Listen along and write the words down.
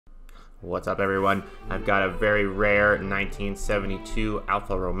What's up, everyone? I've got a very rare 1972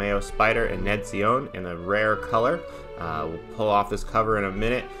 Alfa Romeo Spider Inezione in a rare color. We'll pull off this cover in a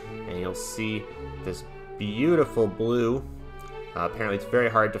minute and you'll see this beautiful blue. Apparently it's very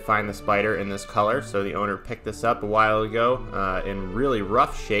hard to find the Spider in this color, so the owner picked this up a while ago in really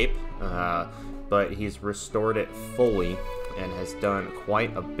rough shape, but he's restored it fully and has done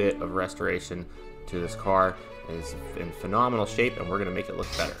quite a bit of restoration to this car. It is in phenomenal shape and we're going to make it look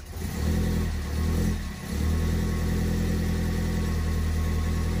better.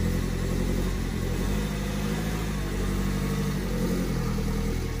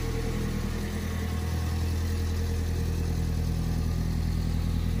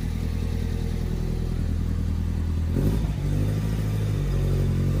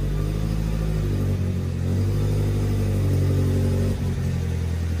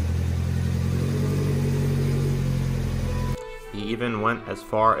 He even went as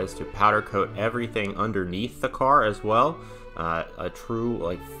far as to powder coat everything underneath the car as well. A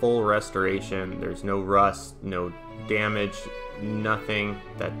true, full restoration. There's no rust, no damage, nothing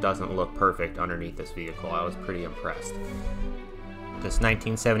that doesn't look perfect underneath this vehicle. I was pretty impressed. This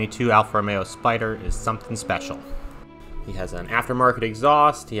 1972 Alfa Romeo Spider is something special. He has an aftermarket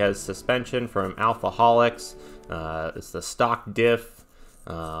exhaust. He has suspension from Alfaholics. It's the stock diff.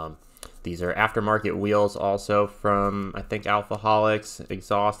 These are aftermarket wheels also from, I think, Alfaholics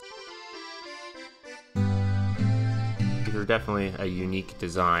exhaust. These are definitely a unique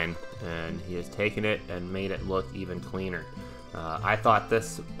design, and he has taken it and made it look even cleaner. I thought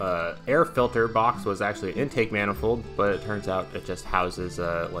this air filter box was actually an intake manifold, but it turns out it just houses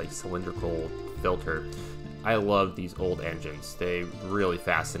a cylindrical filter. I love these old engines. They really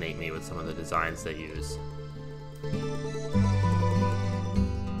fascinate me with some of the designs they use.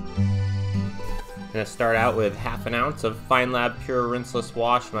 I'm going to start out with half an ounce of Feynlab Pure Rinseless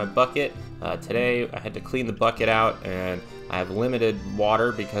Wash in my bucket. Today I had to clean the bucket out and I have limited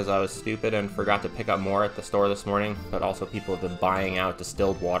water because I was stupid and forgot to pick up more at the store this morning, but also people have been buying out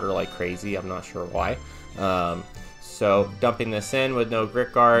distilled water like crazy. I'm not sure why. So dumping this in with no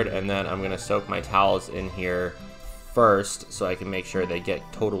grit guard, and then I'm going to soak my towels in here first so I can make sure they get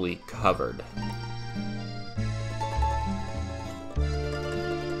totally covered.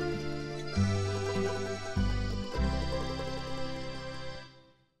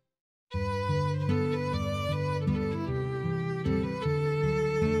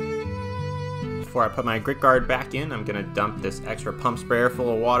 Before I put my grit guard back in, I'm going to dump this extra pump sprayer full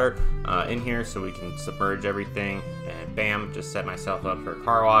of water in here so we can submerge everything, and bam, just set myself up for a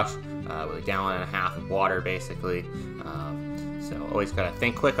car wash with 1.5 gallons of water basically. So always got to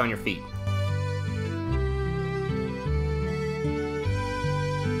think quick on your feet.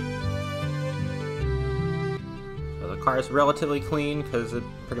 So the car is relatively clean because it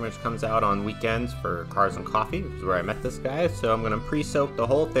pretty much comes out on weekends for Cars and Coffee, which is where I met this guy. So I'm going to pre-soak the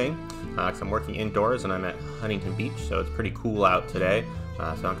whole thing. Because I'm working indoors and I'm at Huntington Beach, so it's pretty cool out today, so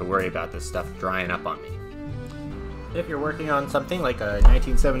I don't have to worry about this stuff drying up on me. If you're working on something like a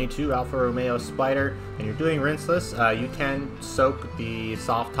 1972 Alfa Romeo Spider and you're doing rinseless, you can soak the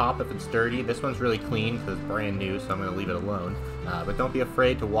soft top if it's dirty. This one's really clean because it's brand new, so I'm going to leave it alone. But don't be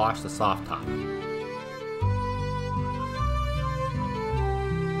afraid to wash the soft top.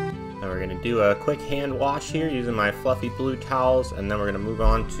 Now we're going to do a quick hand wash here using my fluffy blue towels, and then we're going to move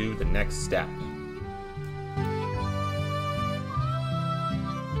on to the next step.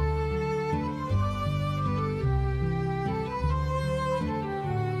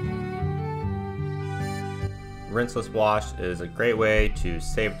 Rinseless wash is a great way to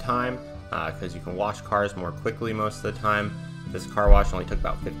save time because you can wash cars more quickly most of the time. This car wash only took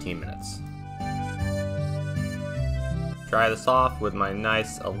about 15 minutes. Dry this off with my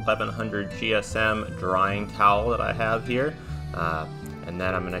nice 1100 GSM drying towel that I have here, and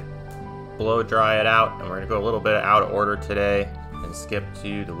then I'm going to blow dry it out, and we're going to go a little bit out of order today and skip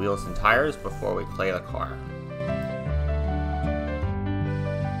to the wheels and tires before we clay the car.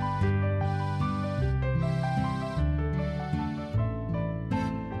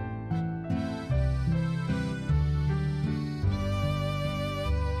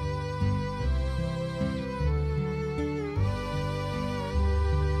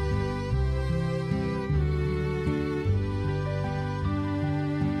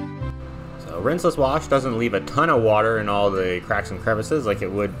 Rinseless wash doesn't leave a ton of water in all the cracks and crevices like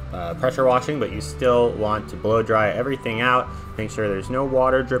it would pressure washing, but you still want to blow dry everything out. Make sure there's no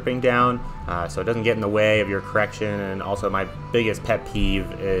water dripping down so it doesn't get in the way of your correction. And also my biggest pet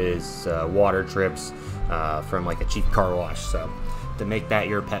peeve is water drips from a cheap car wash, so to make that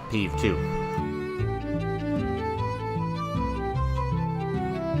your pet peeve too.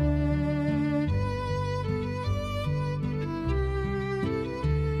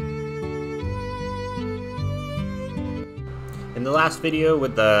 In the last video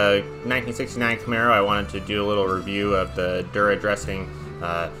with the 1969 Camaro, I wanted to do a little review of the Dura dressing,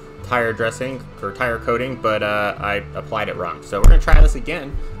 tire dressing, or tire coating, but I applied it wrong. So we're going to try this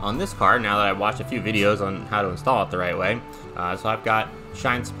again on this car now that I've watched a few videos on how to install it the right way. So I've got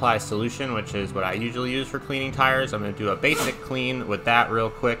Shine Supply Solution, which is what I usually use for cleaning tires. I'm going to do a basic clean with that real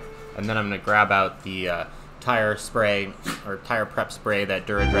quick, and then I'm going to grab out the tire spray, or tire prep spray that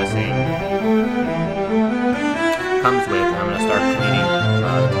Dura dressing comes with. I'm going to start cleaning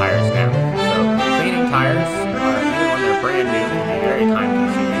the tires now. So cleaning tires, even when they're brand new, can be very time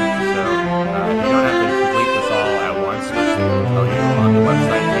consuming. So you don't have to complete this all at once, which they will tell you on the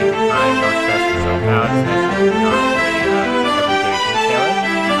website. Take your time, don't stress yourself out, especially if you're not a everyday detailer.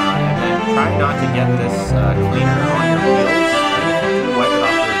 And then try not to get this cleaner on your wheels. And wipe it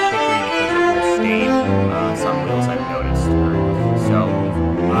off really quickly because it will stain some wheels, I've noticed. So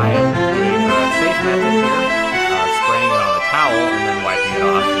I am doing the safe method here. Spraying it on the towel and then wiping it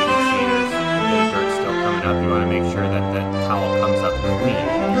off. You can see there's a bit of dirt still coming up. You want to make sure that the towel comes up clean.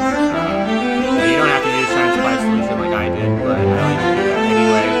 Now you don't have to use Shine Supply Solution like I did, but I like to do that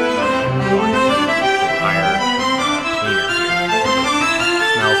anyway. I'm going to use the tire cleaner here. It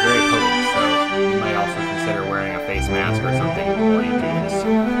smells very potent, so you might also consider wearing a face mask or something before you do this.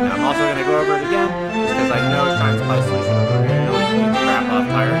 Now I'm also going to go over it again, just because I know Shine Supply Solution really cleans crap off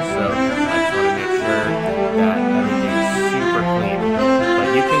tires, so I just want to make sure that everything is super clean. But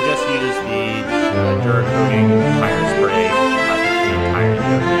you can just use the Dura coating tire spray to clean tires.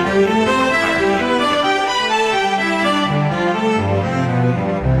 You don't need the additional tire cleaner to do it.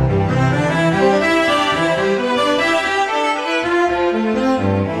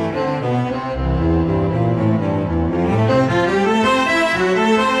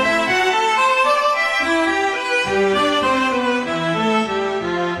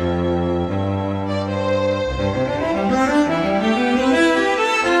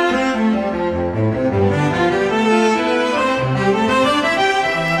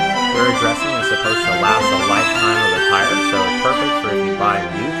 Dressing is supposed to last a lifetime of the tire, so it's perfect for if you buy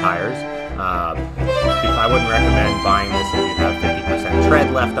new tires. I wouldn't recommend buying this if you have 50%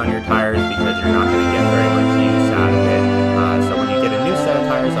 tread left on your tires because you're not going to get very much use out of it. So when you get a new set of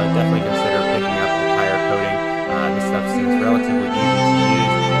tires, I would definitely consider picking up the tire coating. This stuff seems relatively easy to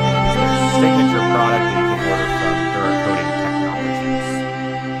use. It's their signature product that you can order from Dura Coating Technologies.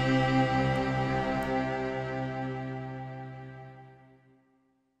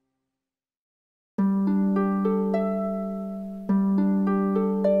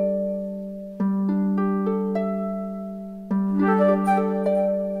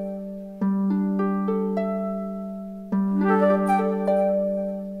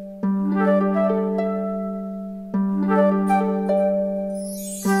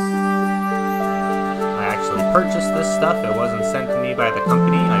 Purchased this stuff. It wasn't sent to me by the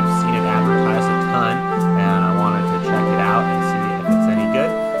company. I've seen it advertised a ton, and I wanted to check it out and see if it's any good.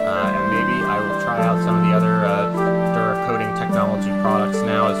 And maybe I will try out some of the other Dura Coating Technology products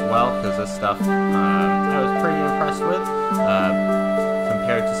now as well, because this stuff I was pretty impressed with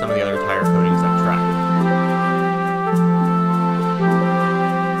compared to some of the other tire coatings I've tried.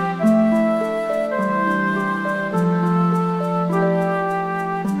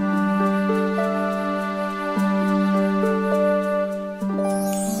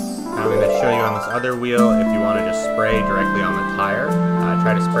 Other wheel, if you want to just spray directly on the tire,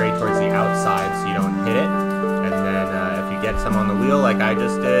 try to spray towards the outside so you don't hit it, and then if you get some on the wheel like I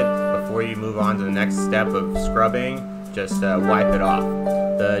just did, before you move on to the next step of scrubbing, just wipe it off.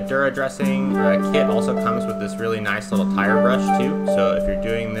 The Dura dressing kit also comes with this really nice little tire brush too, so if you're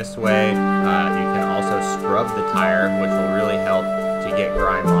doing this way, you can also scrub the tire, which will really help to get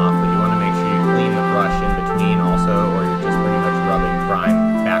grime off, but you want to make sure you clean the brush in between also, or you're just pretty much rubbing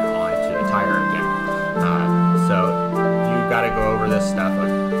grime back onto the tire again. So you got to go over this stuff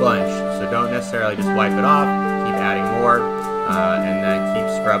a bunch, so don't necessarily just wipe it off, keep adding more, and then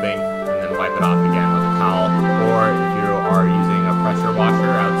keep scrubbing, and then wipe it off again with a towel. Or if you are using a pressure washer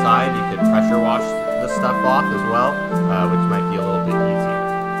outside, you could pressure wash the stuff off as well, which might be a little bit easier.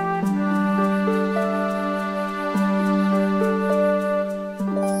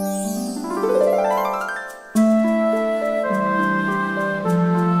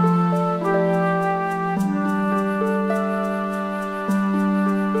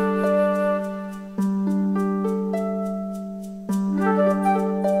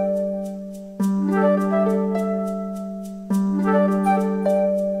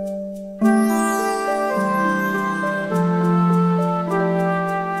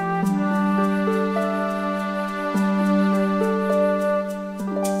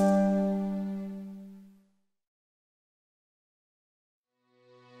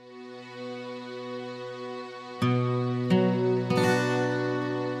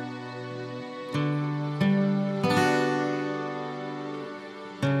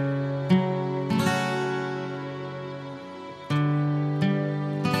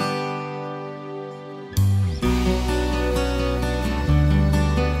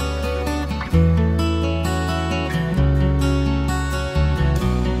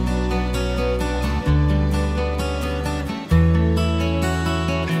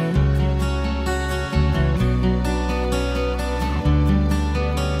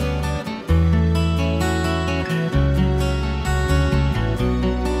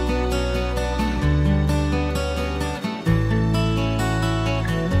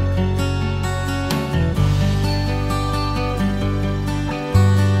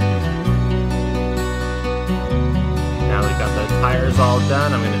 primer's all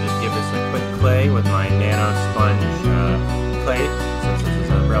done, I'm going to just give this a quick clay with my nano sponge clay, since this is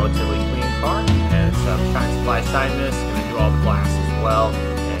a relatively clean car. And some Shine Supply Shine Mist, going to do all the glass as well,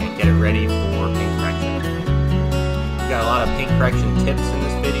 and get it ready for paint correction. We've got a lot of paint correction tips in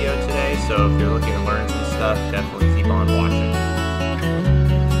this video today, so if you're looking to learn some stuff, definitely keep on watching.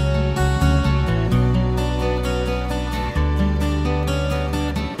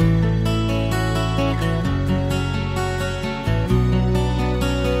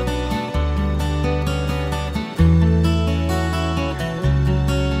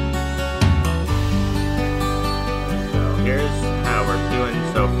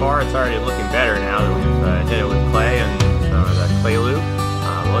 So far, it's already looking better now that we've hit it with clay and some of that clay lube.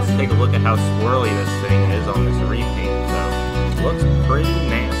 Let's take a look at how swirly this thing is on this repaint. So it looks pretty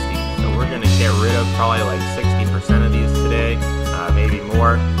nasty. So we're going to get rid of probably like 60% of these today, maybe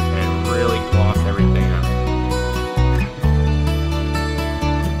more, and really gloss everything up.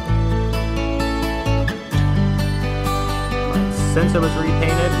 Since it was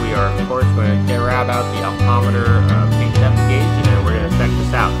repainted, we are of course going to grab out the alcometer paint depth gauge, and we're going to check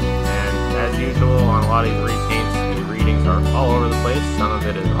this out. And as usual on a lot of these repaints, the readings are all over the place. Some of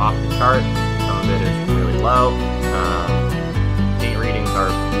it is off the chart, some of it is really low. Paint readings are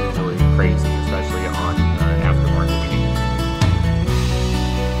usually crazy, especially on aftermarket paint.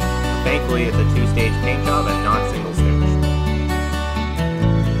 Thankfully, it's a two-stage paint job and not single-stage.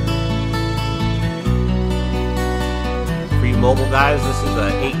 Mobile guys, this is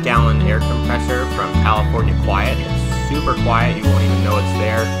an 8-gallon air compressor from California Quiet. It's super quiet, you won't even know it's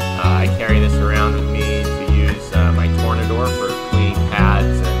there. I carry this around with me to use my Tornador for cleaning pads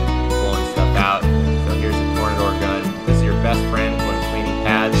and pulling stuff out. So here's a Tornador gun. This is your best friend when cleaning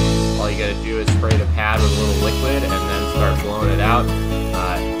pads. All you gotta do is spray the pad with a little liquid and then start blowing it out.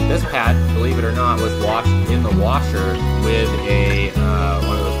 This pad, believe it or not, was washed in the washer with a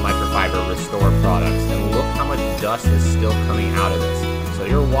one of those microfiber restore products, and look how much dust is still coming out of this. So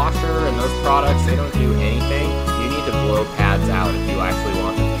your washer and those products, they don't do anything. You need to blow pads out if you actually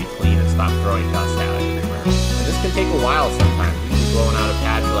want them to be clean and stop throwing dust out everywhere. And this can take a while sometimes. You can be blowing out a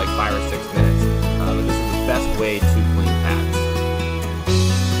pad for like 5 or 6 minutes. But this is the best way to clean pads.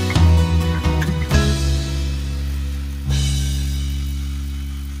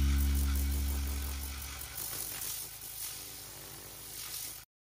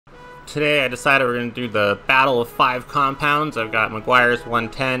 Today I decided we're going to do the battle of 5 compounds. I've got Meguiars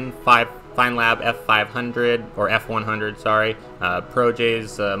 110, Feynlab F500, or F100, sorry,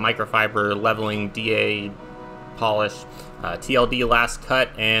 Proje's microfiber leveling DA polish, TLD last cut,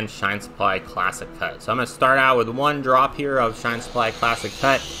 and Shine Supply classic cut. So I'm going to start out with 1 drop here of Shine Supply classic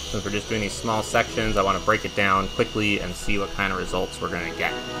cut. Since we're just doing these small sections, I want to break it down quickly and see what kind of results we're going to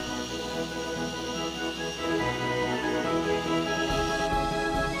get.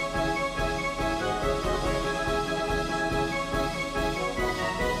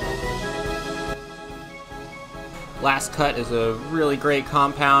 Last cut is a really great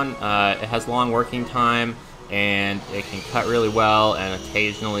compound. It has long working time and it can cut really well, and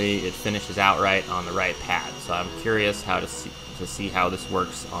occasionally it finishes outright on the right pad. So I'm curious how to see how this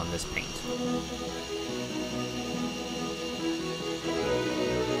works on this paint.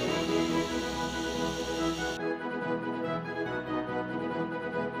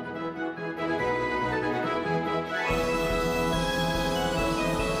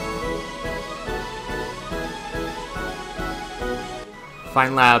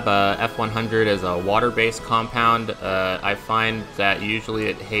 Feynlab F100 is a water-based compound. I find that usually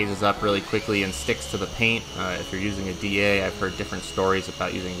it hazes up really quickly and sticks to the paint. If you're using a DA, I've heard different stories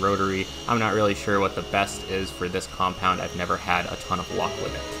about using rotary. I'm not really sure what the best is for this compound. I've never had a ton of luck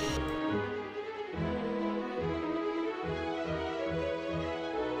with it.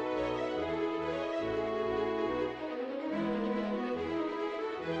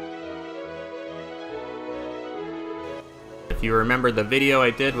 If you remember the video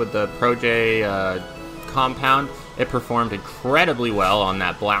I did with the Proje compound, it performed incredibly well on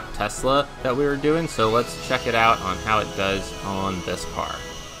that black Tesla that we were doing, so let's check it out on how it does on this car.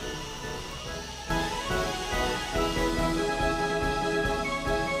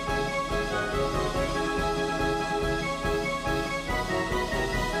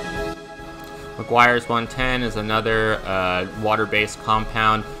 Meguiars 110 is another water-based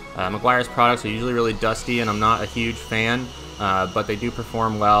compound. Meguiars products are usually really dusty, and I'm not a huge fan, but they do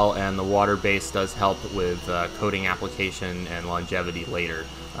perform well, and the water base does help with coating application and longevity later.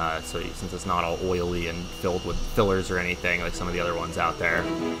 So since it's not all oily and filled with fillers or anything like some of the other ones out there.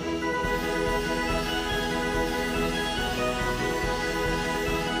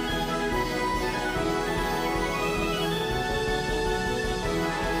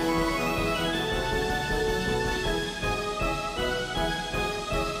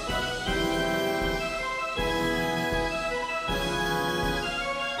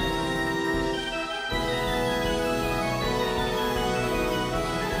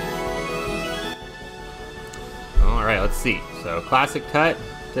 Alright, let's see. So Classic Cut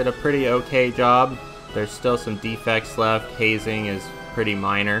did a pretty okay job. There's still some defects left. Hazing is pretty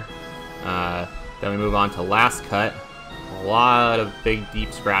minor. Then we move on to Last Cut. A lot of big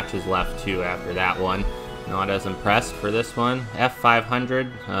deep scratches left too after that one. Not as impressed for this one.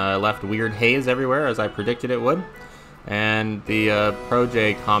 F500 left weird haze everywhere as I predicted it would. And the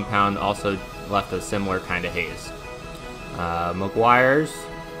Proje compound also left a similar kind of haze. Meguiars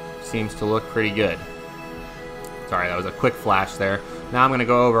seems to look pretty good. Sorry, that was a quick flash there. Now I'm going to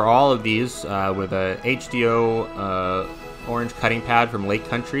go over all of these with a HDO orange cutting pad from Lake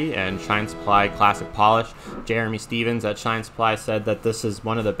Country and Shine Supply Classic Polish. Jeremy Stevens at Shine Supply said that this is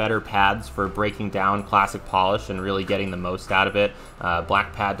one of the better pads for breaking down classic polish and really getting the most out of it.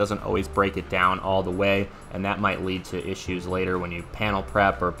 Black pad doesn't always break it down all the way, and that might lead to issues later when you panel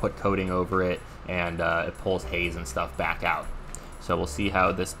prep or put coating over it and it pulls haze and stuff back out. So we'll see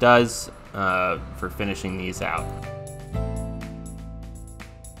how this does for finishing these out.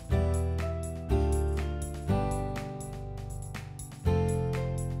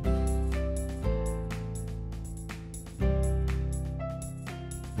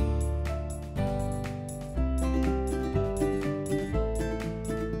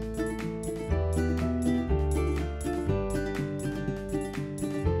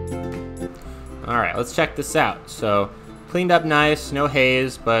 Alright, let's check this out. So, cleaned up nice, no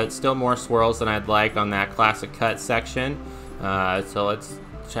haze, but still more swirls than I'd like on that Classic Cut section. So let's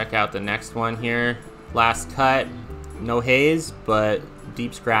check out the next one here. Last Cut, no haze, but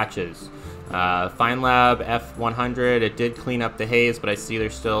deep scratches. Feynlab F100, it did clean up the haze, but I see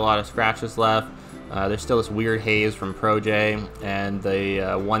there's still a lot of scratches left. There's still this weird haze from Proje, and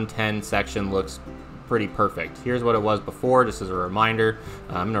the 110 section looks pretty perfect. Here's what it was before, just as a reminder.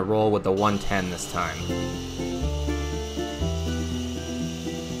 I'm going to roll with the 110 this time.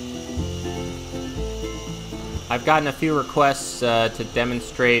 I've gotten a few requests to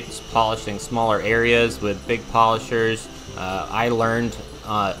demonstrate polishing smaller areas with big polishers. I learned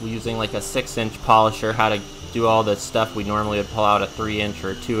using like a 6-inch polisher how to do all the stuff we normally would pull out a 3-inch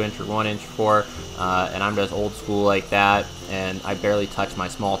or a 2-inch or 1-inch for, and I'm just old school like that, and I barely touch my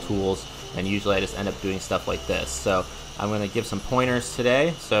small tools, and usually I just end up doing stuff like this. So I'm going to give some pointers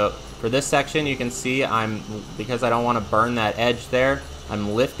today. So for this section, you can see because I don't want to burn that edge there,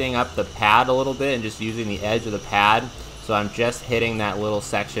 I'm lifting up the pad a little bit and just using the edge of the pad. So I'm just hitting that little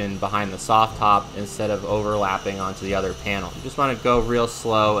section behind the soft top instead of overlapping onto the other panel. You just want to go real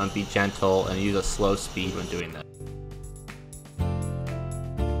slow and be gentle and use a slow speed when doing this.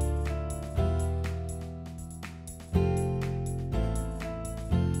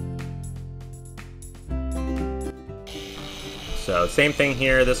 So same thing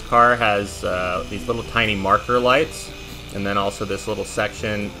here, this car has these little tiny marker lights, and then also this little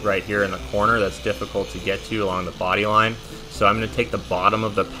section right here in the corner that's difficult to get to along the body line. So I'm going to take the bottom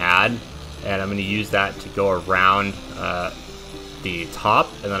of the pad and I'm going to use that to go around the top,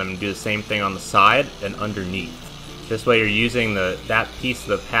 and then I'm going to do the same thing on the side and underneath. This way you're using that piece of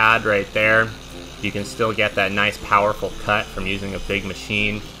the pad right there. You can still get that nice powerful cut from using a big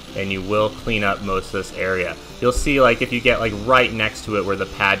machine, and you will clean up most of this area. You'll see, like, if you get like right next to it where the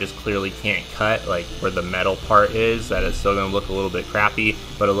pad just clearly can't cut, like where the metal part is, that it's still gonna look a little bit crappy,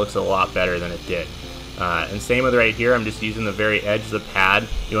 but it looks a lot better than it did. And same with right here, I'm just using the very edge of the pad.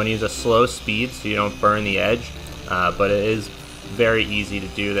 You wanna use a slow speed so you don't burn the edge, but it is very easy to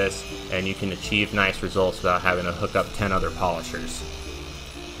do this, and you can achieve nice results without having to hook up 10 other polishers.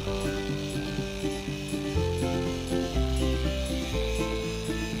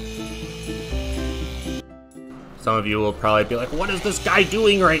 Some of you will probably be like, what is this guy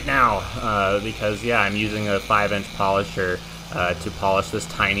doing right now? Because yeah, I'm using a 5-inch polisher to polish this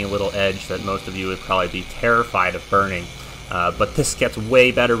tiny little edge that most of you would probably be terrified of burning. But this gets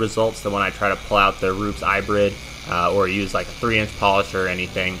way better results than when I try to pull out the Rupes hybrid or use like a 3-inch polisher or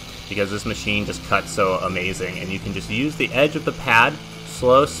anything, because this machine just cuts so amazing. And you can just use the edge of the pad,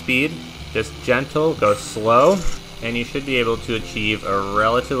 slow speed, just gentle, go slow, and you should be able to achieve a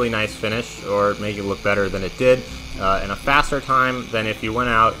relatively nice finish, or make it look better than it did, in a faster time than if you went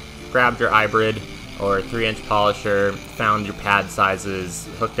out, grabbed your hybrid or a 3-inch polisher, found your pad sizes,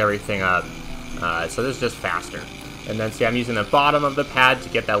 hooked everything up. So this is just faster. And then see, I'm using the bottom of the pad to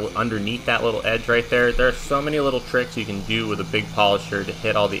get that underneath that little edge right there. There are so many little tricks you can do with a big polisher to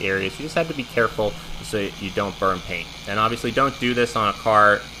hit all the areas. You just have to be careful so you don't burn paint. And obviously don't do this on a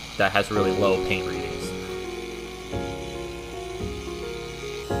car that has really low paint readings.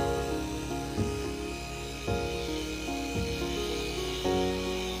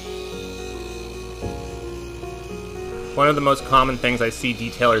 One of the most common things I see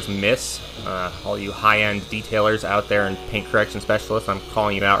detailers miss, all you high-end detailers out there and paint correction specialists, I'm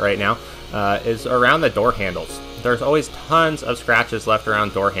calling you out right now, is around the door handles. There's always tons of scratches left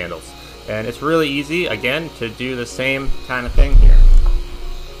around door handles. And it's really easy, again, to do the same kind of thing here.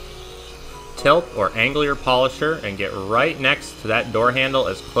 Tilt or angle your polisher and get right next to that door handle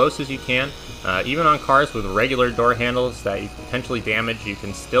as close as you can. Even on cars with regular door handles that you potentially damage, you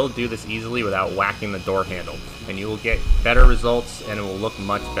can still do this easily without whacking the door handle. And you will get better results and it will look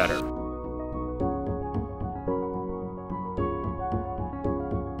much better.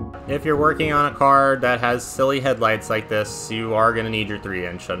 If you're working on a car that has silly headlights like this, you are going to need your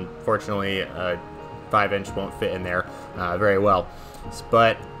 3-inch. Unfortunately, a 5-inch won't fit in there very well.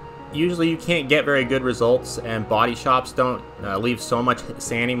 But usually you can't get very good results, and body shops don't leave so much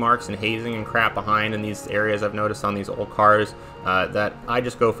sanding marks and hazing and crap behind in these areas I've noticed on these old cars that I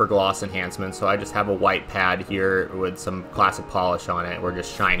just go for gloss enhancement. So I just have a white pad here with some classic polish on it. We're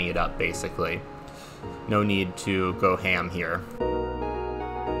just shining it up basically. No need to go ham here.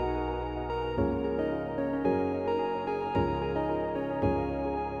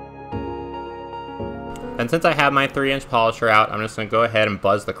 And since I have my 3-inch polisher out, I'm just going to go ahead and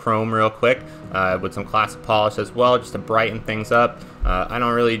buzz the chrome real quick with some classic polish as well, just to brighten things up. I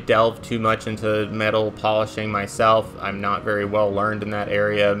don't really delve too much into metal polishing myself. I'm not very well learned in that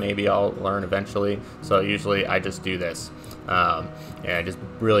area. Maybe I'll learn eventually. So usually I just do this. And just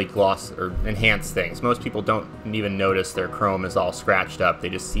really gloss or enhance things. Most people don't even notice their chrome is all scratched up. They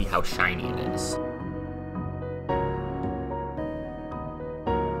just see how shiny it is.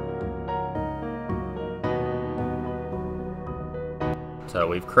 So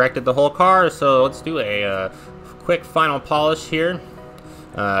we've corrected the whole car, so let's do a quick final polish here.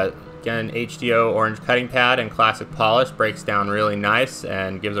 Again, HDO orange cutting pad and classic polish breaks down really nice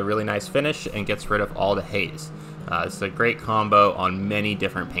and gives a really nice finish and gets rid of all the haze. This is a great combo on many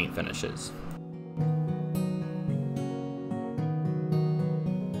different paint finishes.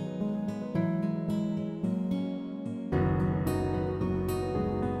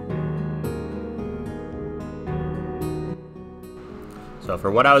 So for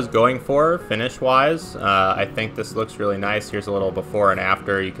what I was going for, finish-wise, I think this looks really nice. Here's a little before and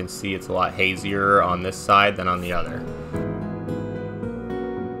after. You can see it's a lot hazier on this side than on the other.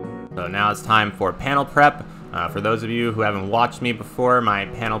 So now it's time for panel prep. For those of you who haven't watched me before, my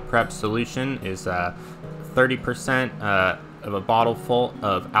panel prep solution is 30% of a bottle full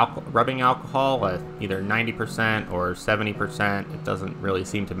of rubbing alcohol, either 90% or 70%. It doesn't really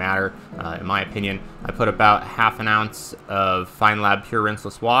seem to matter, in my opinion. I put about ½ an ounce of Feynlab Pure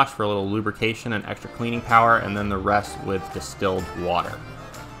Rinseless Wash for a little lubrication and extra cleaning power, and then the rest with distilled water.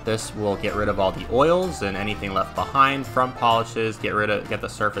 This will get rid of all the oils and anything left behind from polishes, get the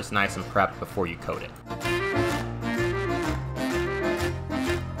surface nice and prepped before you coat it.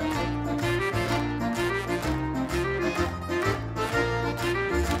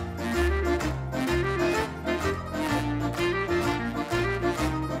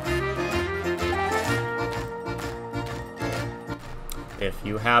 If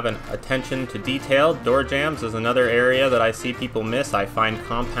you have an attention to detail, door jambs is another area that I see people miss. I find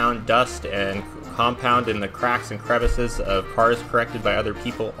compound dust and compound in the cracks and crevices of cars corrected by other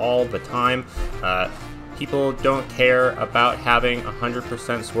people all the time. People don't care about having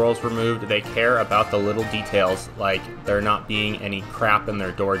 100% swirls removed. They care about the little details, like there not being any crap in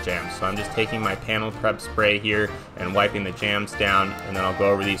their door jambs. So I'm just taking my panel prep spray here and wiping the jambs down, and then I'll go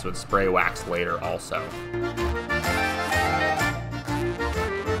over these with spray wax later also.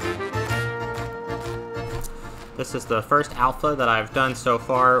 This is the first Alfa that I've done so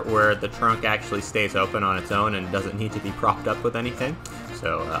far where the trunk actually stays open on its own and doesn't need to be propped up with anything.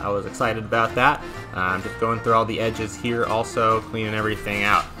 So I was excited about that. I'm just going through all the edges here also, cleaning everything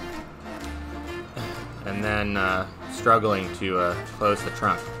out. And then struggling to close the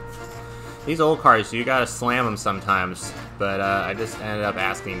trunk. These old cars, you gotta slam them sometimes, but I just ended up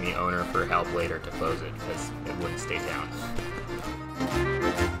asking the owner for help later to close it because it wouldn't stay down.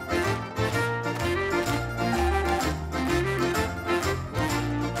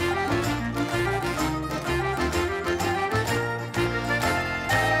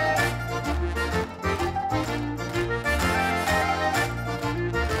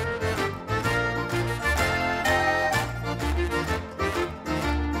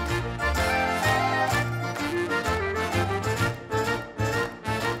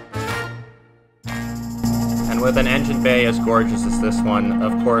 With an engine bay as gorgeous as this one,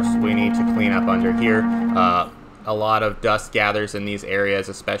 of course we need to clean up under here. A a lot of dust gathers in these areas,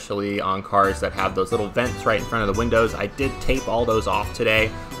 especially on cars that have those little vents right in front of the windows. I did tape all those off today,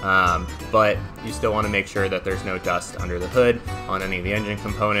 but you still want to make sure that there's no dust under the hood on any of the engine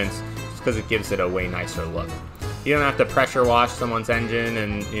components, just because it gives it a way nicer look. You don't have to pressure wash someone's engine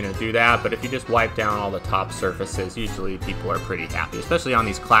and do that, but if you just wipe down all the top surfaces, usually people are pretty happy, especially on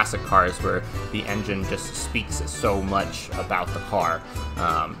these classic cars where the engine just speaks so much about the car.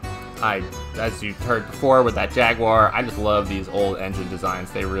 As you heard before with that Jaguar, I just love these old engine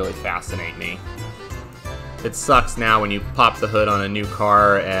designs. They really fascinate me. It sucks now when you pop the hood on a new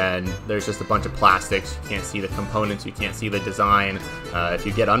car and there's just a bunch of plastics. You can't see the components, you can't see the design. If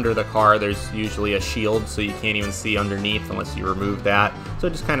you get under the car, there's usually a shield, so you can't even see underneath unless you remove that. So it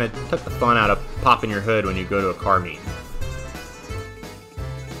just kind of took the fun out of popping your hood when you go to a car meet.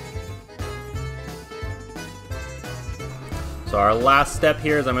 So our last step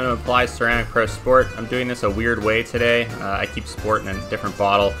here is I'm going to apply Ceramic Pro Sport. I'm doing this a weird way today. I keep Sport in a different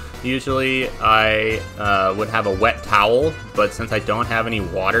bottle. Usually I would have a wet towel, but since I don't have any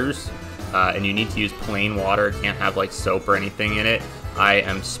waters, and you need to use plain water, can't have like soap or anything in it, I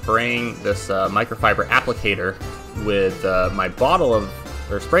am spraying this microfiber applicator with my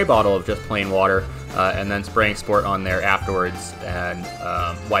spray bottle of just plain water, and then spraying Sport on there afterwards and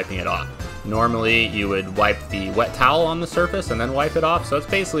wiping it off. Normally you would wipe the wet towel on the surface and then wipe it off, so it's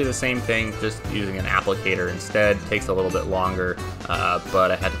basically the same thing, just using an applicator instead. It takes a little bit longer, but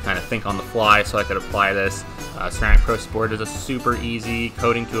I had to kind of think on the fly so I could apply this. Ceramic Pro Sport is a super easy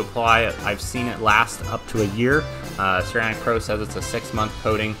coating to apply. I've seen it last up to a year. Ceramic Pro says it's a 6-month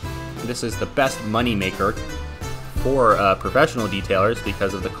coating. This is the best money maker for professional detailers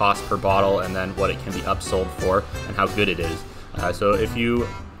because of the cost per bottle and then what it can be upsold for and how good it is. So if you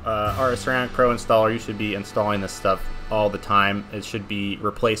are a Ceramic Pro installer, you should be installing this stuff all the time. It should be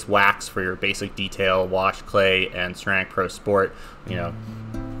replace wax for your basic detail, wash, clay, and Ceramic Pro Sport.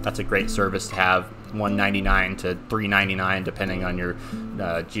 That's a great service to have. $199 to $399 depending on your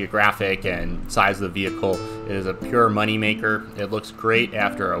geographic and size of the vehicle. It is a pure money maker. It looks great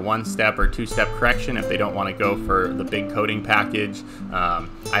after a 1-step or 2-step correction if they don't want to go for the big coating package.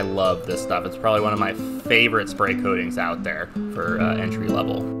 I love this stuff. It's probably one of my favorite spray coatings out there for entry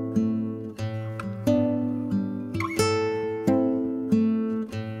level.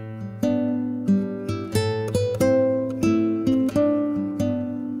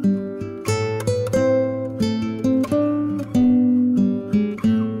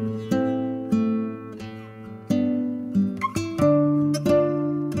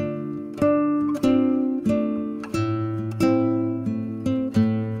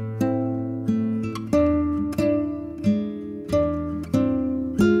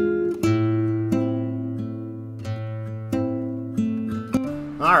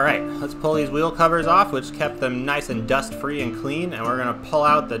 Alright, let's pull these wheel covers off, which kept them nice and dust free and clean, and we're going to pull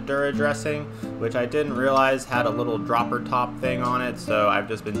out the Dura dressing, which I didn't realize had a little dropper top thing on it, so I've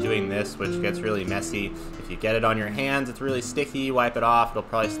just been doing this, which gets really messy. If you get it on your hands, it's really sticky. Wipe it off, it'll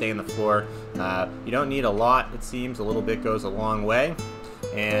probably stay in the floor. You don't need a lot, it seems. A little bit goes a long way.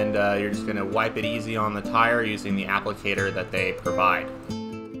 And you're just going to wipe it easy on the tire using the applicator that they provide.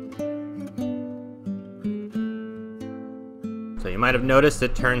 So you might have noticed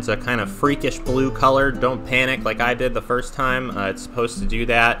it turns a kind of freakish blue color. Don't panic like I did the first time. It's supposed to do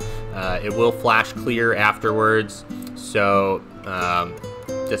that. It will flash clear afterwards, so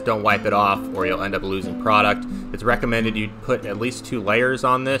just don't wipe it off or you'll end up losing product. It's recommended you put at least 2 layers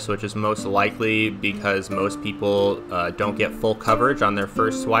on this, which is most likely because most people don't get full coverage on their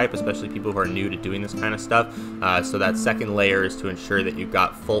first swipe, especially people who are new to doing this kind of stuff. So that second layer is to ensure that you've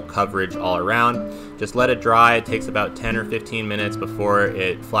got full coverage all around. Just let it dry. It takes about 10 or 15 minutes before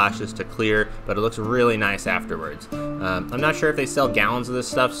it flashes to clear, but it looks really nice afterwards. I'm not sure if they sell gallons of this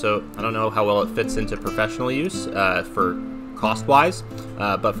stuff, so I don't know how well it fits into professional use for cost-wise,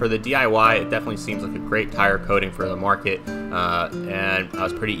 but for the DIY, it definitely seems like a great tire coating for the market, and I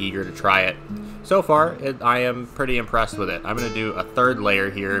was pretty eager to try it. So far, I am pretty impressed with it. I'm going to do a 3rd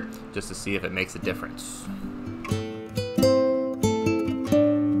layer here just to see if it makes a difference.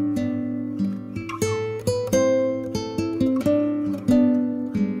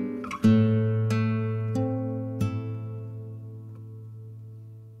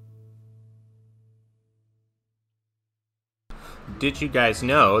 Did you guys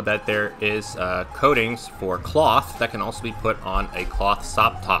know that there is coatings for cloth that can also be put on a cloth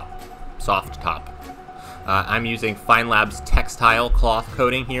soft top? I'm using Feynlab's textile cloth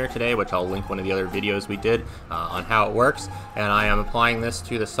coating here today, which I'll link one of the other videos we did on how it works. And I am applying this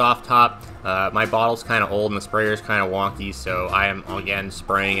to the soft top. My bottle's kind of old and the sprayer's kind of wonky, so I am again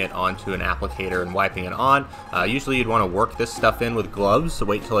spraying it onto an applicator and wiping it on. Usually you'd want to work this stuff in with gloves, so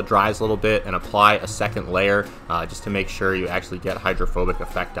wait till it dries a little bit and apply a second layer just to make sure you actually get hydrophobic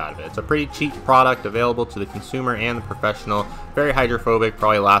effect out of it. It's a pretty cheap product available to the consumer and the professional. Very hydrophobic,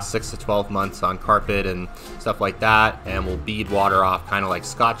 probably lasts 6 to 12 months on carpet and stuff like that, and will bead water off kind of like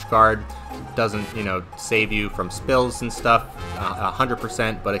Scotch Guard. Doesn't, you know, save you from spills and stuff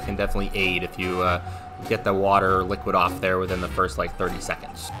 100%, but it can definitely aid if you get the water or liquid off there within the first like 30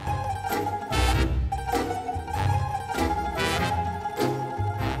 seconds.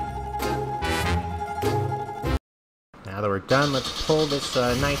 Now that we're done, let's pull this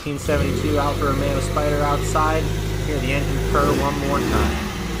 1972 Alfa Romeo Spider outside, hear the engine purr one more time.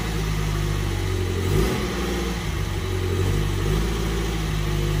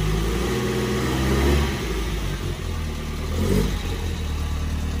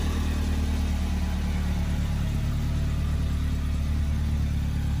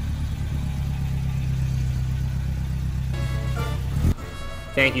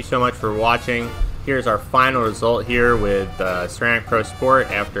 Thank you so much for watching. Here's our final result here with Ceramic Pro Sport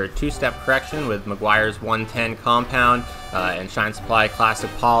after a two-step correction with Meguiars 110 compound and Shine Supply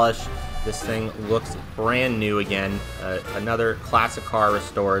classic polish. This thing looks brand new again. Another classic car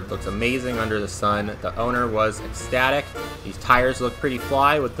restored. Looks amazing under the sun. The owner was ecstatic. These tires look pretty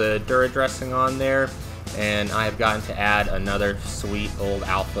fly with the Dura dressing on there. And I've gotten to add another sweet old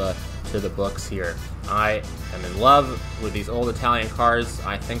Alfa to the books here. I am in love with these old Italian cars.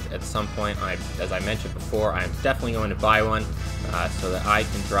 I think at some point, as I mentioned before, I'm definitely going to buy one so that I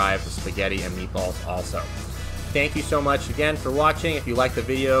can drive the spaghetti and meatballs also. Thank you so much again for watching. If you like the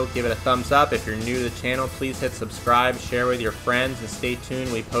video, give it a thumbs up. If you're new to the channel, please hit subscribe, share with your friends, and stay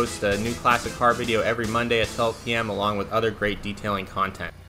tuned. We post a new classic car video every Monday at 12 p.m. along with other great detailing content.